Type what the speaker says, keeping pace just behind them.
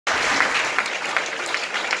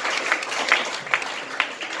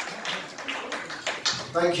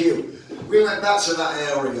Thank you. We went back to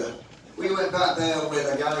that area. We went back there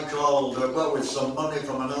with a guy called, well, with some money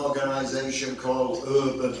from an organisation called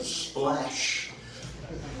Urban Splash.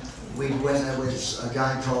 We went there with a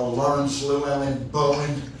guy called Lawrence Llewellyn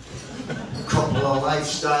Bowen, a couple of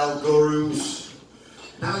lifestyle gurus.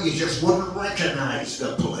 Now you just wouldn't recognise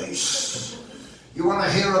the place. You want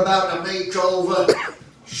to hear about a makeover?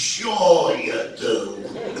 Sure you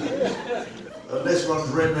do. And this one's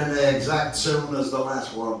written in the exact tune as the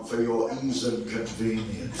last one for your ease and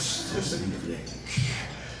convenience this evening.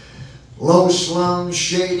 Low slung,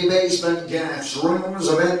 shady basement gaffs, rooms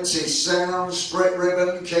of empty sound, split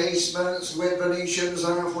ribbon casements with Venetians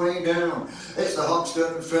halfway down. It's the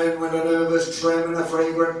Hoxton Finn with a nervous trim and a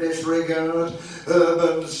fragrant disregard.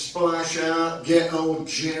 Urban Splash Art, Ghetto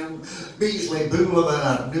Gym, Beasley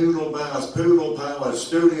Boulevard, Noodle Bars, Poodle Palace,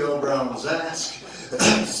 Studio Brands, Ask.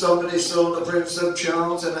 Somebody saw the Prince of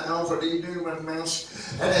Charles in an Alfred E. Newman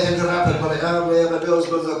mask. Anything could happen, but it hardly ever does.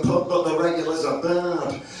 But the pub, but the regulars are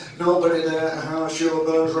bad. Nobody there, harsh your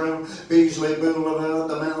birds round Beasley Boulevard,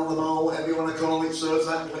 the Mall, the Mall, whatever you want to call it, so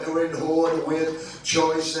exactly are in hoard with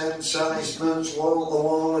choice enticements, wall to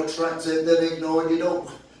wall, attracted, then ignored.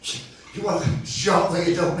 You want to shop where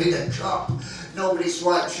you don't need a cop. Nobody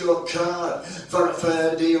swipes your card for a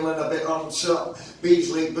fair deal and a bit on top.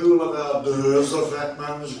 Beasley Boulevard, there's a fat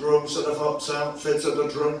man's grumps and a fox outfit and a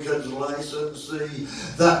drunkard's licensee.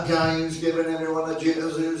 That guy who's giving everyone a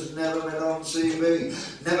jitters who's never been on TV.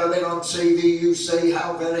 Never been on TV, you say,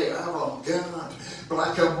 how very avant-garde.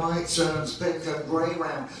 Black and white turns pink and grey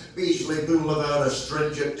round Beasley Boulevard,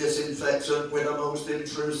 astringent disinfectant with a most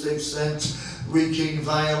intrusive scent, wreaking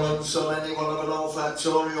violence on anyone of an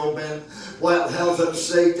olfactorial bent. While health and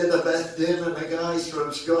safety the best in, and the guys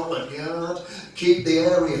from Scotland Yard keep the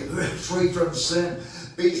area free from sin.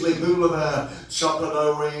 Beasley Boulevard, top of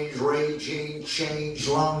the range, raging, change,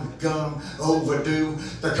 long gone, overdue.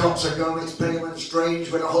 The cops are gone, it's pale and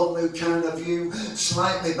strange with a whole new kind of view.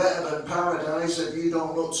 Slightly better than paradise if you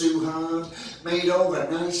don't look too hard. Made over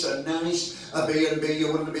nice and nice. A B&B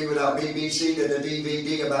you wouldn't be without. BBC did a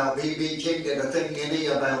DVD about B.B. King, did a thing in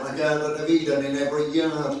here about the Garden of Eden in every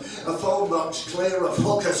yard. A phone box clear of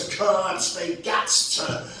hookers' cards, they gats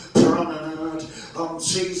to promenade on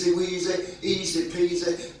Teasy Weezy, easy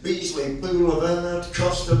peasy, Beasley Boulevard,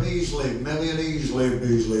 Costa Beasley, million easily,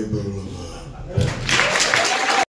 Beasley Boulevard.